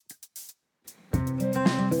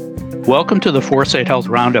Welcome to the 4sight Health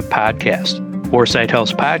Roundup podcast, 4sight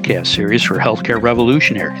Health's podcast series for healthcare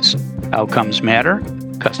revolutionaries. Outcomes matter,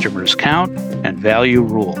 customers count, and value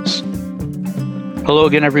rules. Hello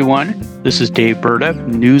again, everyone. This is Dave Burda,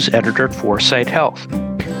 news editor at 4sight Health.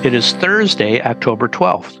 It is Thursday, October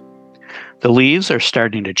 12th. The leaves are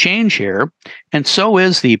starting to change here, and so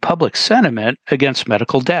is the public sentiment against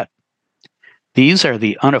medical debt. These are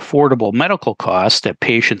the unaffordable medical costs that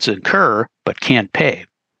patients incur but can't pay.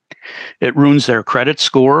 It ruins their credit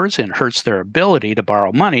scores and hurts their ability to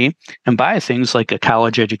borrow money and buy things like a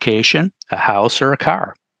college education, a house, or a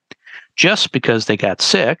car. Just because they got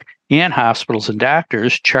sick and hospitals and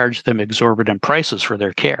doctors charge them exorbitant prices for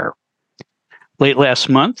their care. Late last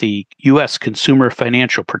month, the U.S. Consumer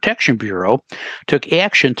Financial Protection Bureau took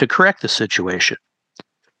action to correct the situation.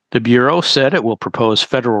 The Bureau said it will propose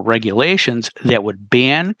federal regulations that would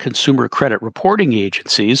ban consumer credit reporting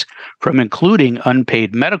agencies from including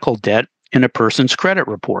unpaid medical debt in a person's credit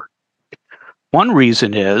report. One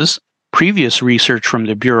reason is previous research from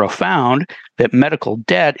the Bureau found that medical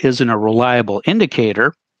debt isn't a reliable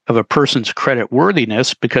indicator of a person's credit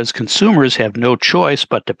worthiness because consumers have no choice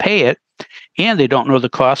but to pay it, and they don't know the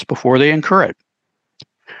cost before they incur it.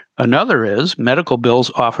 Another is medical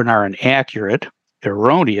bills often are inaccurate,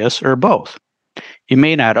 erroneous, or both. You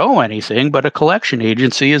may not owe anything, but a collection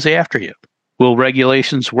agency is after you. Will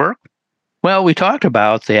regulations work? Well, we talked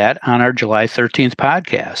about that on our July 13th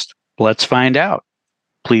podcast. Let's find out.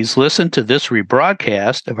 Please listen to this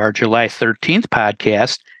rebroadcast of our July 13th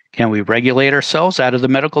podcast, Can We Regulate Ourselves Out of the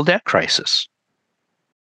Medical Debt Crisis?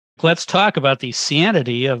 Let's talk about the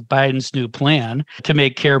sanity of Biden's new plan to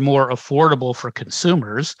make care more affordable for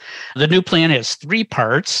consumers. The new plan has three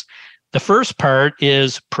parts. The first part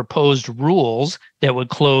is proposed rules that would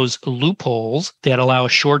close loopholes that allow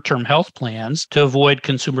short-term health plans to avoid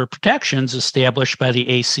consumer protections established by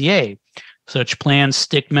the ACA. Such plans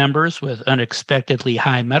stick members with unexpectedly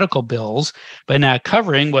high medical bills by not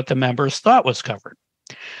covering what the members thought was covered.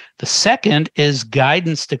 The second is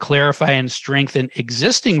guidance to clarify and strengthen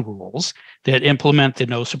existing rules that implement the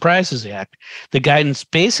No Surprises Act. The guidance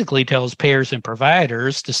basically tells payers and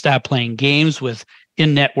providers to stop playing games with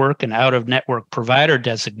in-network and out-of-network provider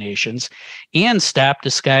designations and stop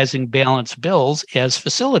disguising balance bills as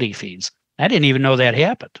facility fees. I didn't even know that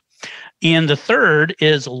happened. And the third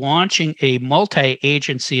is launching a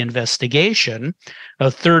multi-agency investigation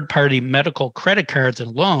of third-party medical credit cards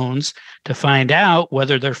and loans to find out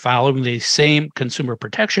whether they're following the same consumer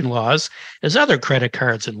protection laws as other credit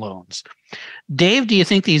cards and loans. Dave, do you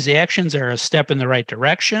think these actions are a step in the right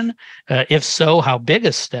direction? If so, how big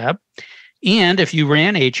a step? And if you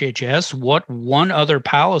ran HHS, what one other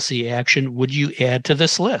policy action would you add to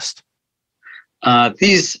this list?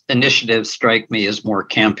 These initiatives strike me as more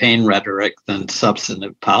campaign rhetoric than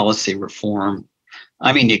substantive policy reform.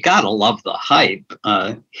 I mean, you gotta love the hype.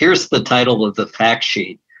 Here's the title of the fact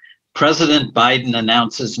sheet. President Biden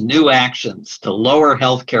announces new actions to lower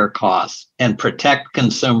healthcare costs and protect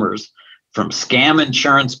consumers from scam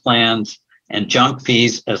insurance plans and junk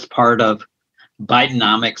fees as part of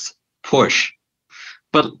Bidenomics push.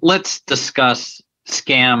 But let's discuss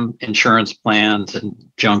scam insurance plans and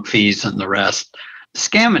junk fees and the rest.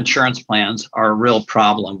 Scam insurance plans are a real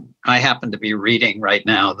problem. I happen to be reading right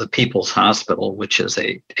now The People's Hospital, which is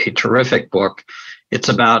a terrific book. It's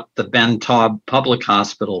about the Ben Taub Public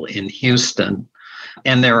Hospital in Houston.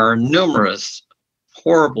 And there are numerous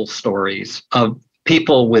horrible stories of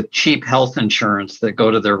people with cheap health insurance that go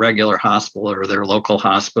to their regular hospital or their local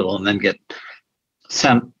hospital and then get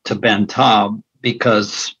sent to Ben Taub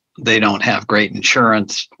because they don't have great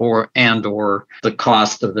insurance or the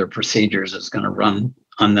cost of their procedures is going to run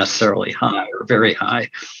unnecessarily high or very high.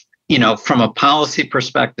 You know, from a policy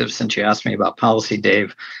perspective, since you asked me about policy,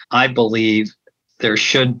 Dave, I believe there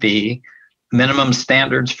should be minimum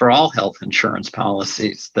standards for all health insurance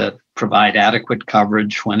policies that provide adequate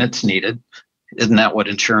coverage when it's needed. Isn't that what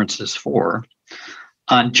insurance is for?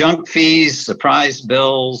 On junk fees, surprise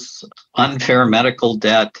bills, unfair medical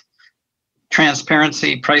debt,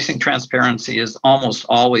 pricing transparency is almost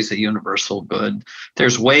always a universal good.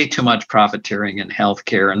 There's way too much profiteering in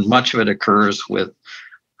healthcare, and much of it occurs with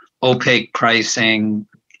opaque pricing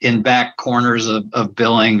in back corners of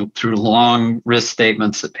billing through long risk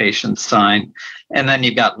statements that patients sign. And then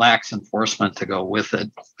you've got lax enforcement to go with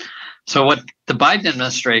it. So what the Biden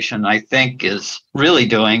administration, I think, is really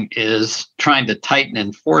doing is trying to tighten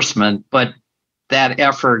enforcement, but that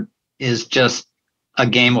effort is just a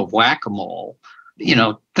game of whack-a-mole. You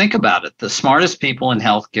know, think about it. The smartest people in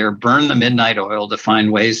healthcare burn the midnight oil to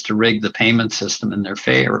find ways to rig the payment system in their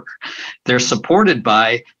favor. They're supported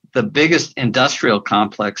by the biggest industrial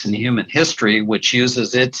complex in human history, which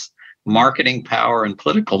uses its marketing power and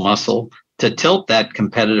political muscle to tilt that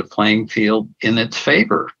competitive playing field in its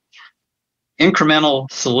favor.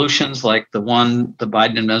 Incremental solutions like the one the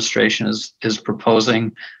Biden administration is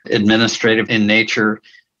proposing, administrative in nature,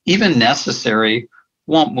 even necessary,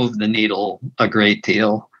 won't move the needle a great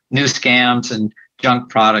deal. New scams and junk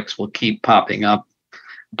products will keep popping up.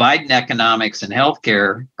 Biden economics in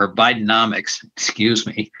healthcare, or Bidenomics,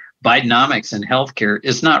 Bidenomics in healthcare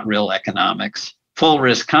is not real economics. Full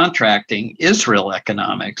risk contracting is real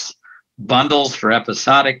economics. Bundles for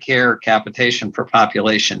episodic care, capitation for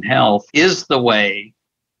population health is the way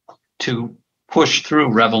to push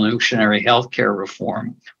through revolutionary healthcare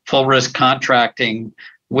reform. Full risk contracting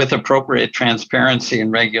with appropriate transparency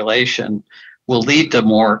and regulation will lead to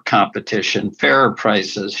more competition, fairer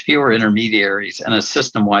prices, fewer intermediaries, and a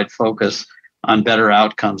system-wide focus on better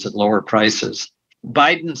outcomes at lower prices.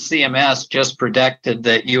 Biden's CMS just predicted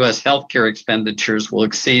that U.S. healthcare expenditures will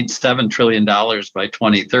exceed $7 trillion by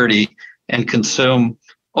 2030 and consume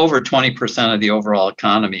over 20% of the overall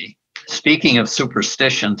economy. Speaking of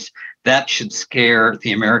superstitions, that should scare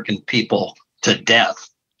the American people to death.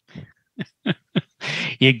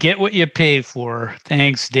 You get what you pay for.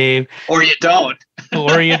 Thanks, Dave. Or you don't.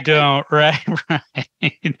 Or you don't. Right.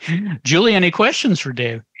 Julie, any questions for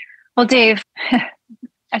Dave? Well, Dave,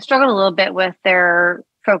 I struggled a little bit with their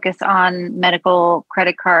focus on medical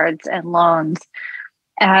credit cards and loans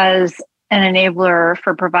as an enabler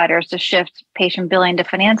for providers to shift patient billing to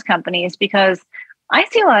finance companies, because I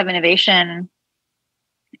see a lot of innovation,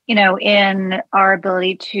 in our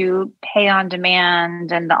ability to pay on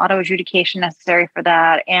demand and the auto adjudication necessary for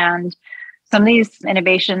that. And some of these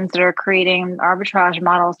innovations that are creating arbitrage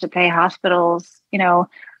models to pay hospitals,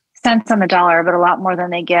 cents on the dollar, but a lot more than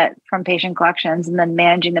they get from patient collections, and then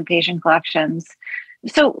managing the patient collections.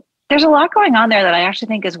 So there's a lot going on there that I actually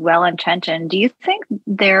think is well-intentioned. Do you think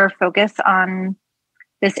their focus on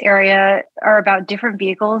this area are about different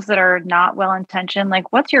vehicles that are not well-intentioned?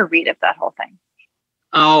 Like, what's your read of that whole thing?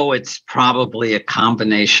 Oh, it's probably a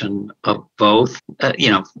combination of both.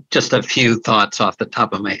 Just a few thoughts off the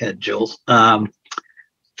top of my head, Jules.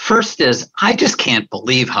 First is, I just can't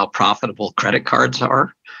believe how profitable credit cards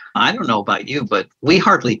are. I don't know about you, but we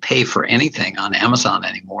hardly pay for anything on Amazon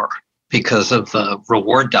anymore because of the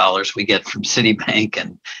reward dollars we get from Citibank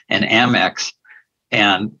and Amex.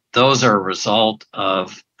 And those are a result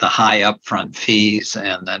of the high upfront fees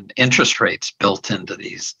and then interest rates built into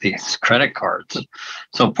these credit cards.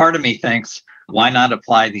 So part of me thinks, why not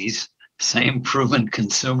apply these same proven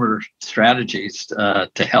consumer strategies to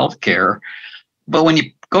healthcare? But when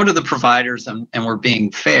you go to the providers and we're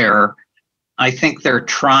being fair, I think they're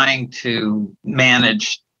trying to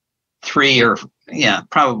manage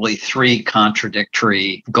probably three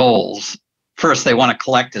contradictory goals. First, they want to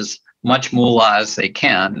collect as much moolah as they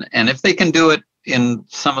can. And if they can do it in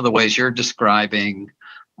some of the ways you're describing,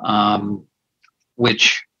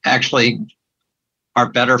 which actually are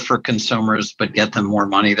better for consumers but get them more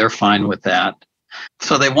money, they're fine with that.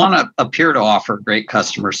 So they want to appear to offer great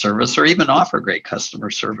customer service, or even offer great customer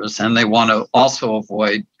service. And they want to also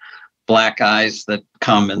avoid black eyes that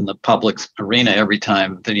come in the public's arena every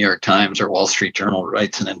time the New York Times or Wall Street Journal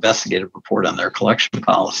writes an investigative report on their collection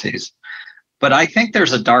policies. But I think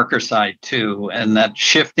there's a darker side too, and that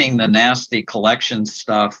shifting the nasty collection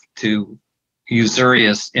stuff to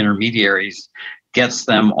usurious intermediaries gets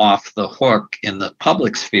them off the hook in the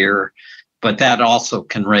public sphere, but that also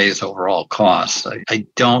can raise overall costs. I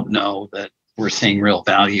don't know that we're seeing real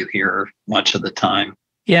value here much of the time.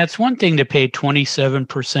 Yeah, it's one thing to pay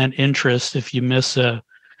 27% interest if you miss a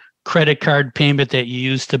credit card payment that you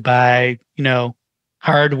used to buy,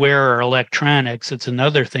 hardware or electronics. It's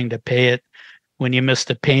another thing to pay it when you missed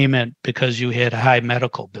a payment because you had a high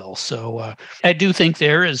medical bill. So I do think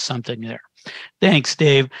there is something there. Thanks,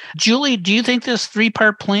 Dave. Julie, do you think this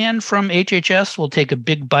 3-part plan from HHS will take a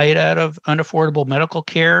big bite out of unaffordable medical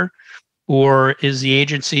care, or is the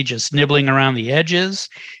agency just nibbling around the edges?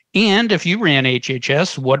 And if you ran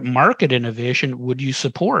HHS, what market innovation would you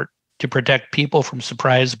support to protect people from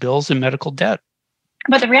surprise bills and medical debt?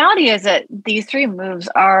 But the reality is that these 3 moves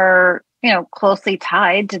are, closely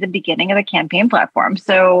tied to the beginning of the campaign platform.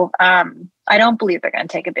 So I don't believe they're going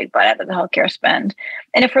to take a big bite out of the healthcare spend.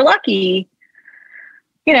 And if we're lucky,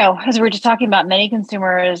 as we were just talking about, many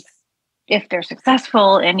consumers, if they're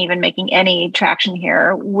successful in even making any traction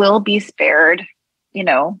here, will be spared,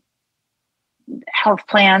 health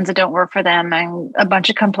plans that don't work for them and a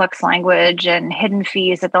bunch of complex language and hidden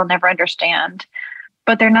fees that they'll never understand.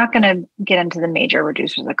 But they're not going to get into the major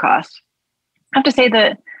reducers of cost. I have to say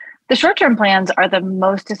that The short-term plans are the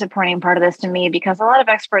most disappointing part of this to me because a lot of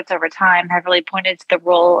experts over time have really pointed to the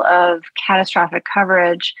role of catastrophic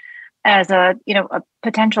coverage as a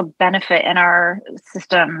potential benefit in our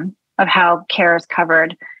system of how care is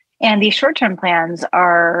covered. And these short-term plans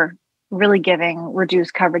are really giving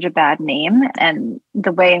reduced coverage a bad name, and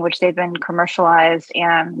the way in which they've been commercialized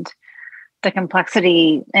and the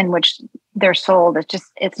complexity in which they're sold,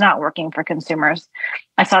 it's not working for consumers.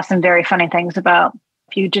 I saw some very funny things about,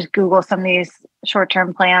 if you just Google some of these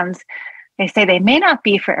short-term plans, they say they may not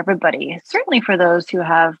be for everybody, certainly for those who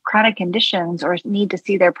have chronic conditions or need to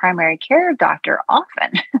see their primary care doctor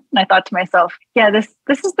often. And I thought to myself, yeah, this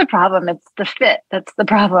is the problem. It's the fit that's the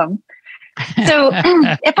problem. So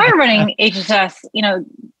if I were running HSS,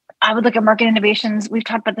 I would look at market innovations. We've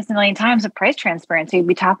talked about this a million times. Of price transparency would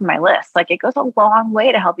be top of my list. Like, it goes a long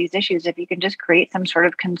way to help these issues if you can just create some sort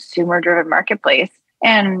of consumer-driven marketplace.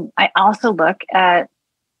 And I also look at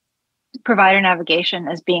provider navigation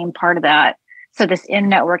as being part of that. So this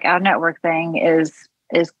in-network, out-network thing is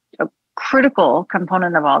a critical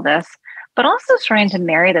component of all this, but also trying to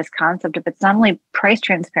marry this concept of, it's not only price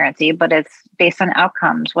transparency, but it's based on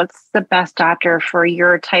outcomes. What's the best doctor for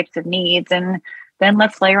your types of needs? And then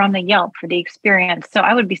let's layer on the Yelp for the experience. So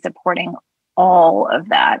I would be supporting all of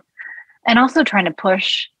that. And also trying to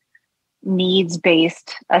push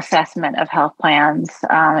needs-based assessment of health plans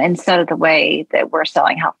instead of the way that we're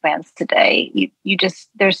selling health plans today.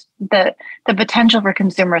 There's the potential for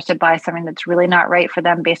consumers to buy something that's really not right for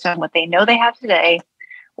them based on what they know they have today,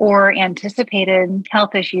 or anticipated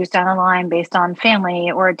health issues down the line based on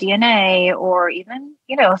family or DNA, or even,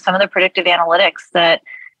 some of the predictive analytics that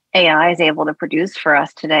AI is able to produce for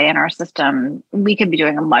us today in our system. We could be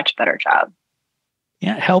doing a much better job.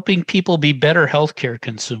 Yeah, helping people be better healthcare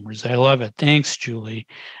consumers. I love it. Thanks, Julie.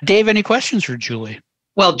 Dave, any questions for Julie?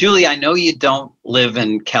 Well, Julie, I know you don't live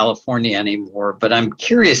in California anymore, but I'm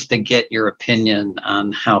curious to get your opinion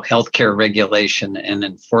on how healthcare regulation and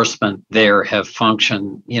enforcement there have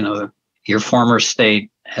functioned. Your former state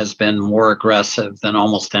has been more aggressive than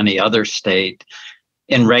almost any other state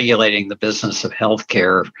in regulating the business of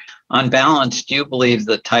healthcare. On balance, do you believe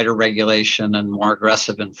that tighter regulation and more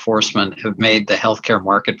aggressive enforcement have made the healthcare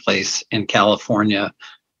marketplace in California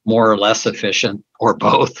more or less efficient, or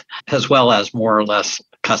both, as well as more or less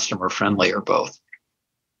customer friendly, or both?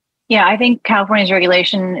 Yeah, I think California's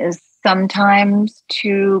regulation is sometimes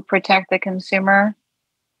to protect the consumer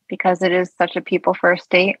because it is such a people-first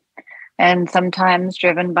state, and sometimes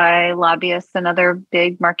driven by lobbyists and other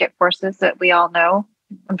big market forces that we all know.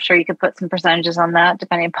 I'm sure you could put some percentages on that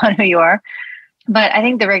depending upon who you are. But I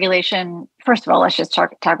think the regulation, first of all, let's just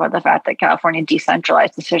talk about the fact that California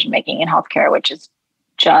decentralized decision-making in healthcare, which is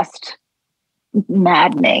just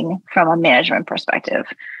maddening from a management perspective.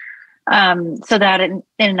 So that in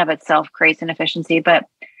and of itself creates inefficiency. But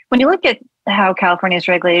when you look at how California is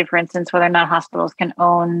regulated, for instance, whether or not hospitals can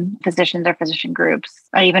own physicians or physician groups,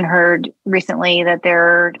 I even heard recently that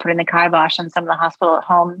they're putting the kibosh on some of the hospital at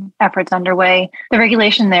home efforts underway. The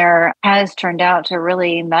regulation there has turned out to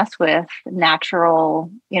really mess with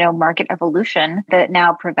natural, market evolution that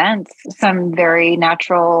now prevents some very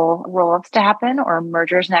natural roll-ups to happen, or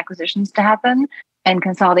mergers and acquisitions to happen, and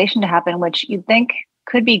consolidation to happen, which you'd think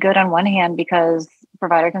could be good on one hand because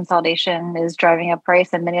provider consolidation is driving up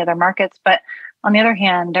price in many other markets. But on the other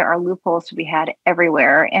hand, there are loopholes to be had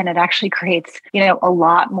everywhere. And it actually creates, a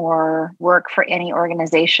lot more work for any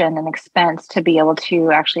organization and expense to be able to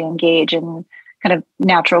actually engage in kind of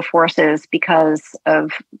natural forces because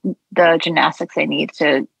of the gymnastics they need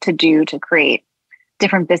to do to create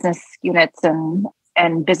different business units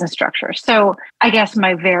and business structure. So I guess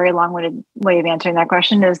my very long-winded way of answering that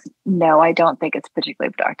question is no, I don't think it's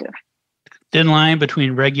particularly productive. Thin line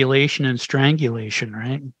between regulation and strangulation,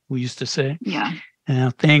 right? We used to say. Yeah.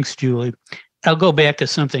 Thanks, Julie. I'll go back to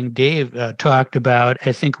something Dave talked about.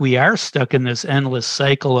 I think we are stuck in this endless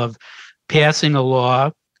cycle of passing a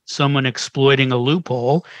law, someone exploiting a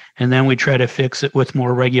loophole, and then we try to fix it with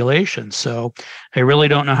more regulation. So I really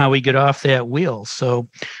don't know how we get off that wheel. So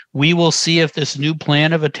we will see if this new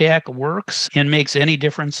plan of attack works and makes any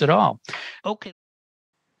difference at all. Okay.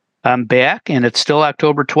 I'm back, and it's still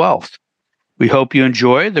October 12th. We hope you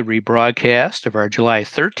enjoy the rebroadcast of our July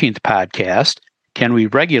 13th podcast, Can We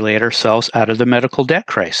Regulate Ourselves Out of the Medical Debt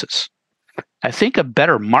Crisis? I think a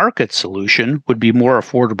better market solution would be more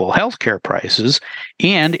affordable healthcare prices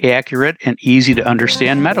and accurate and easy to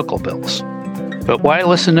understand medical bills. But why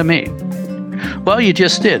listen to me? Well, you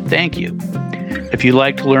just did. Thank you. If you'd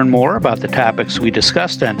like to learn more about the topics we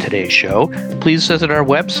discussed on today's show, please visit our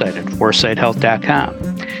website at 4sighthealth.com.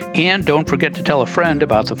 And don't forget to tell a friend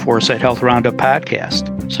about the 4sight Health Roundup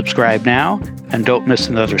podcast. Subscribe now and don't miss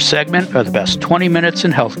another segment of the best 20 minutes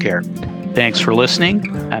in healthcare. Thanks for listening.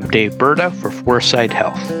 I'm Dave Berta for 4sight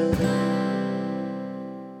Health.